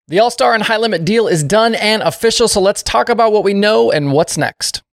The All-Star and High Limit deal is done and official, so let's talk about what we know and what's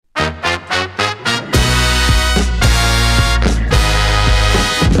next.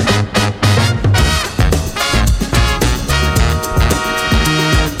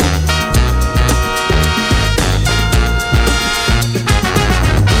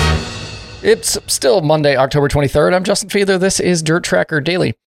 It's still Monday, October 23rd. I'm Justin Fiedler. This is Dirt Tracker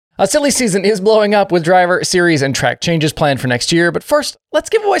Daily. A silly season is blowing up with driver, series, and track changes planned for next year. But first, let's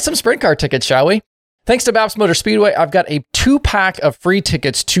give away some sprint car tickets, shall we? Thanks to Baps Motor Speedway, I've got a 2-pack of free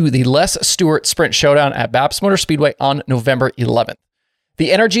tickets to the Les Stewart Sprint Showdown at Baps Motor Speedway on November 11th.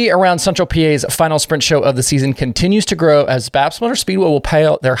 The energy around Central PA's final sprint show of the season continues to grow as Baps Motor Speedway will pay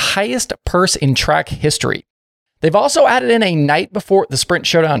out their highest purse in track history. They've also added in a night before the Sprint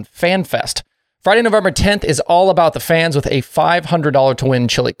Showdown Fan Fest. Friday, November 10th is all about the fans with a $500 to win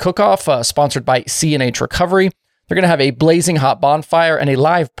chili cook-off sponsored by C&H Recovery. They're going to have a blazing hot bonfire and a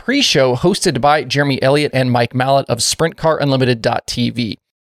live pre-show hosted by Jeremy Elliott and Mike Mallett of SprintCarUnlimited.tv.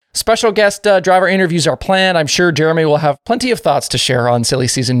 Special guest driver interviews are planned. I'm sure Jeremy will have plenty of thoughts to share on silly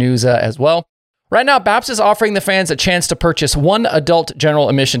season news as well. Right now, Baps is offering the fans a chance to purchase one adult general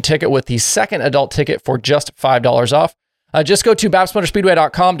admission ticket with the second adult ticket for just $5 off. Just go to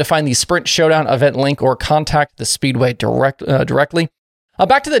BapsMotorspeedway.com to find the Sprint Showdown event link or contact the Speedway directly.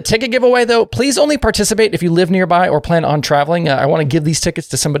 Back to the ticket giveaway, though. Please only participate if you live nearby or plan on traveling. I want to give these tickets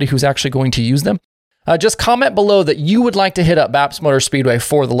to somebody who's actually going to use them. Just comment below that you would like to hit up Baps Motor Speedway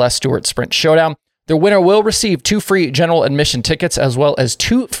for the Les Stewart Sprint Showdown. The winner will receive 2 free general admission tickets as well as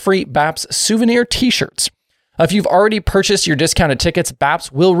 2 free Baps souvenir t-shirts. If you've already purchased your discounted tickets,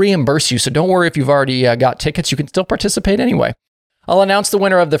 Baps will reimburse you, so don't worry if you've already got tickets. You can still participate anyway. I'll announce the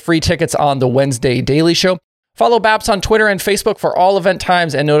winner of the free tickets on the Wednesday Daily Show. Follow Baps on Twitter and Facebook for all event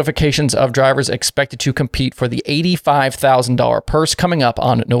times and notifications of drivers expected to compete for the $85,000 purse coming up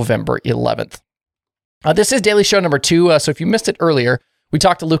on November 11th. This is Daily Show number 2, so if you missed it earlier, we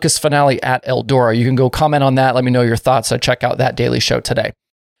talked to Lucas Finale at Eldora. You can go comment on that. Let me know your thoughts. Check out that Daily Show today.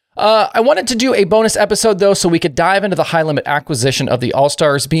 I wanted to do a bonus episode, though, so we could dive into the High Limit acquisition of the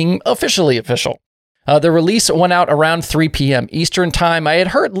All-Stars being officially official. The release went out around 3 p.m. Eastern Time. I had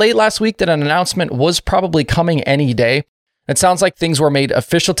heard late last week that an announcement was probably coming any day. It sounds like things were made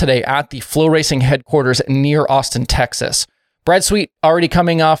official today at the Flow Racing headquarters near Austin, Texas. Brad Sweet already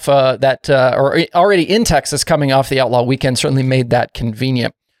coming off already in Texas coming off the Outlaw weekend certainly made that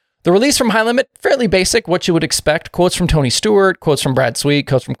convenient. The release from High Limit, fairly basic, what you would expect. Quotes from Tony Stewart, quotes from Brad Sweet,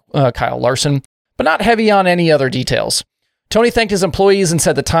 quotes from Kyle Larson, but not heavy on any other details. Tony thanked his employees and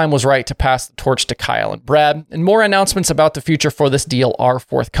said the time was right to pass the torch to Kyle and Brad, and more announcements about the future for this deal are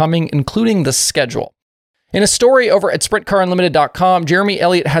forthcoming, including the schedule. In a story over at SprintCarUnlimited.com, Jeremy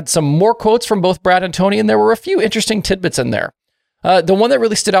Elliott had some more quotes from both Brad and Tony, and there were a few interesting tidbits in there. The one that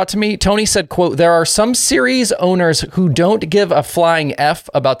really stood out to me, Tony said, quote, "There are some series owners who don't give a flying F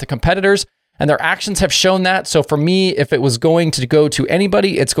about the competitors, and their actions have shown that. So for me, if it was going to go to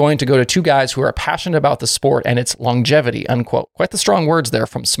anybody, it's going to go to 2 guys who are passionate about the sport and its longevity," unquote. Quite the strong words there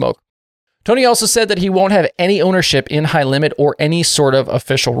from Smoke. Tony also said that he won't have any ownership in High Limit or any sort of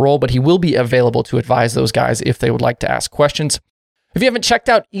official role, but he will be available to advise those guys if they would like to ask questions. If you haven't checked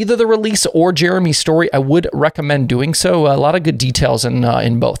out either the release or Jeremy's story, I would recommend doing so. A lot of good details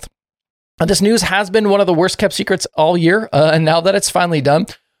in both. This news has been one of the worst kept secrets all year, and now that it's finally done,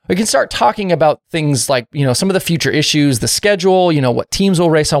 we can start talking about things like, some of the future issues, the schedule, what teams will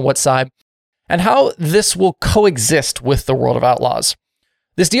race on what side, and how this will coexist with the World of Outlaws.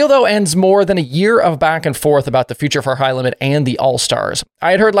 This deal, though, ends more than a year of back and forth about the future for High Limit and the All-Stars.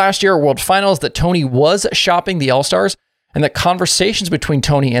 I had heard last year at World Finals that Tony was shopping the All-Stars, and that conversations between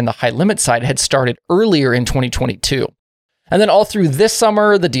Tony and the High Limit side had started earlier in 2022. And then all through this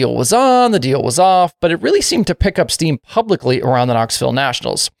summer, the deal was on, the deal was off, but it really seemed to pick up steam publicly around the Knoxville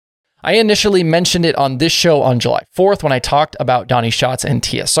Nationals. I initially mentioned it on this show on July 4th when I talked about Donnie Schatz and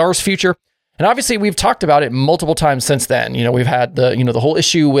TSR's future. And obviously we've talked about it multiple times since then. We've had the whole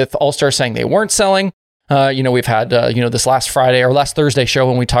issue with All-Star saying they weren't selling. We've had, this last Friday or last Thursday show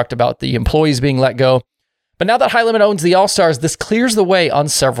when we talked about the employees being let go. But now that High Limit owns the All-Stars, this clears the way on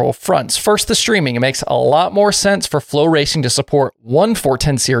several fronts. First, the streaming. It makes a lot more sense for Flow Racing to support 1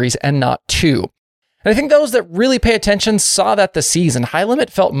 410 series and not 2. And I think those that really pay attention saw that this season. High Limit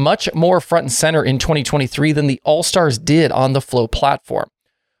felt much more front and center in 2023 than the All-Stars did on the Flow platform.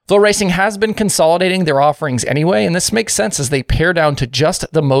 Flow Racing has been consolidating their offerings anyway, and this makes sense as they pare down to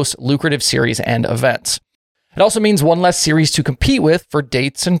just the most lucrative series and events. It also means one less series to compete with for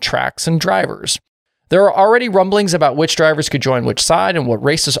dates and tracks and drivers. There are already rumblings about which drivers could join which side and what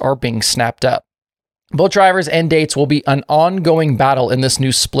races are being snapped up. Both drivers and dates will be an ongoing battle in this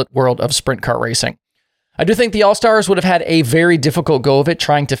new split world of sprint car racing. I do think the All-Stars would have had a very difficult go of it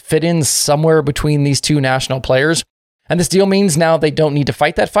trying to fit in somewhere between these two national players. And this deal means now they don't need to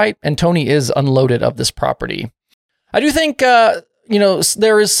fight that fight, and Tony is unloaded of this property. I do think,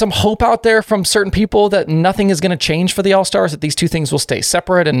 there is some hope out there from certain people that nothing is going to change for the All-Stars, that these two things will stay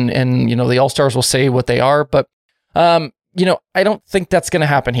separate and the All-Stars will say what they are. But, I don't think that's going to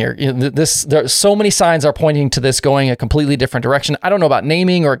happen here. There so many signs are pointing to this going a completely different direction. I don't know about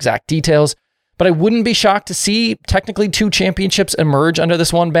naming or exact details, but I wouldn't be shocked to see technically 2 championships emerge under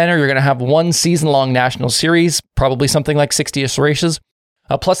this one banner. You're going to have one season-long national series, probably something like 60-ish races,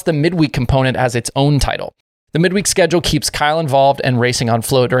 plus the midweek component as its own title. The midweek schedule keeps Kyle involved and racing on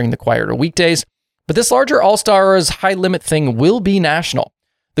flow during the quieter weekdays, but this larger All-Stars high limit thing will be national.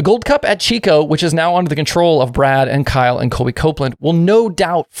 The Gold Cup at Chico, which is now under the control of Brad and Kyle and Colby Copeland, will no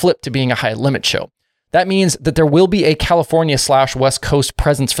doubt flip to being a high limit show. That means that there will be a California/West Coast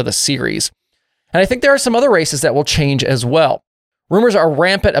presence for the series. And I think there are some other races that will change as well. Rumors are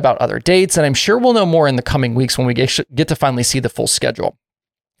rampant about other dates, and I'm sure we'll know more in the coming weeks when we get to finally see the full schedule.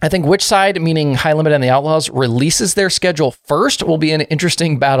 I think which side, meaning High Limit and the Outlaws, releases their schedule first will be an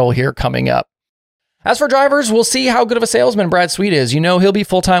interesting battle here coming up. As for drivers, we'll see how good of a salesman Brad Sweet is. He'll be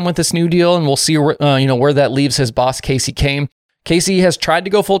full-time with this new deal, and we'll see where that leaves his boss, Casey Kame. Casey has tried to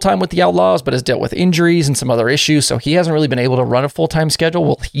go full-time with the Outlaws, but has dealt with injuries and some other issues, so he hasn't really been able to run a full-time schedule.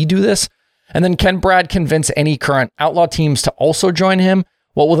 Will he do this? And then can Brad convince any current Outlaw teams to also join him?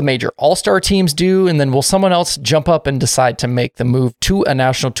 What will the major All-Star teams do? And then will someone else jump up and decide to make the move to a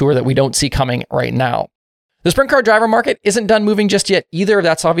national tour that we don't see coming right now? The sprint car driver market isn't done moving just yet either.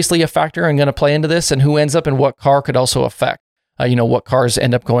 That's obviously a factor and going to play into this, and who ends up in what car could also affect, what cars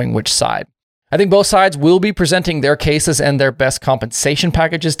end up going which side. I think both sides will be presenting their cases and their best compensation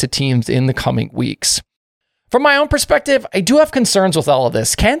packages to teams in the coming weeks. From my own perspective, I do have concerns with all of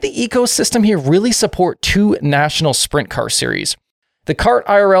this. Can the ecosystem here really support 2 national sprint car series? The CART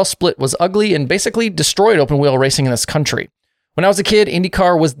IRL split was ugly and basically destroyed open wheel racing in this country. When I was a kid,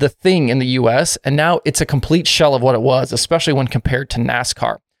 IndyCar was the thing in the US, and now it's a complete shell of what it was, especially when compared to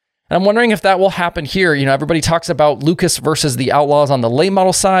NASCAR. And I'm wondering if that will happen here. Everybody talks about Lucas versus the Outlaws on the late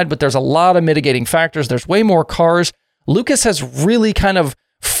model side, but there's a lot of mitigating factors. There's way more cars. Lucas has really kind of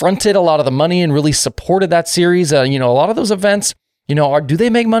fronted a lot of the money and really supported that series. A lot of those events, do they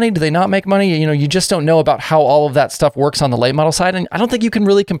make money? Do they not make money? You just don't know about how all of that stuff works on the late model side. And I don't think you can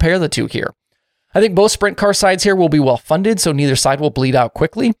really compare the two here. I think both sprint car sides here will be well funded, so neither side will bleed out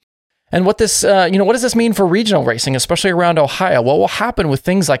quickly. And what does this mean for regional racing, especially around Ohio? What will happen with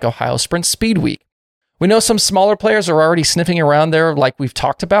things like Ohio Sprint Speed Week? We know some smaller players are already sniffing around there like we've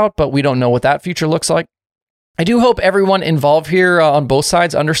talked about, but we don't know what that future looks like. I do hope everyone involved here on both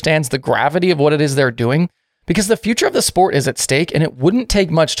sides understands the gravity of what it is they're doing, because the future of the sport is at stake, and it wouldn't take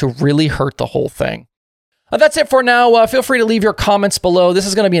much to really hurt the whole thing. That's it for now. Feel free to leave your comments below. This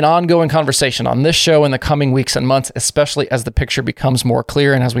is going to be an ongoing conversation on this show in the coming weeks and months, especially as the picture becomes more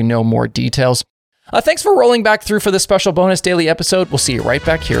clear and as we know more details. Thanks for rolling back through for this special bonus daily episode. We'll see you right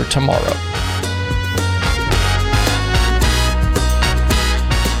back here tomorrow.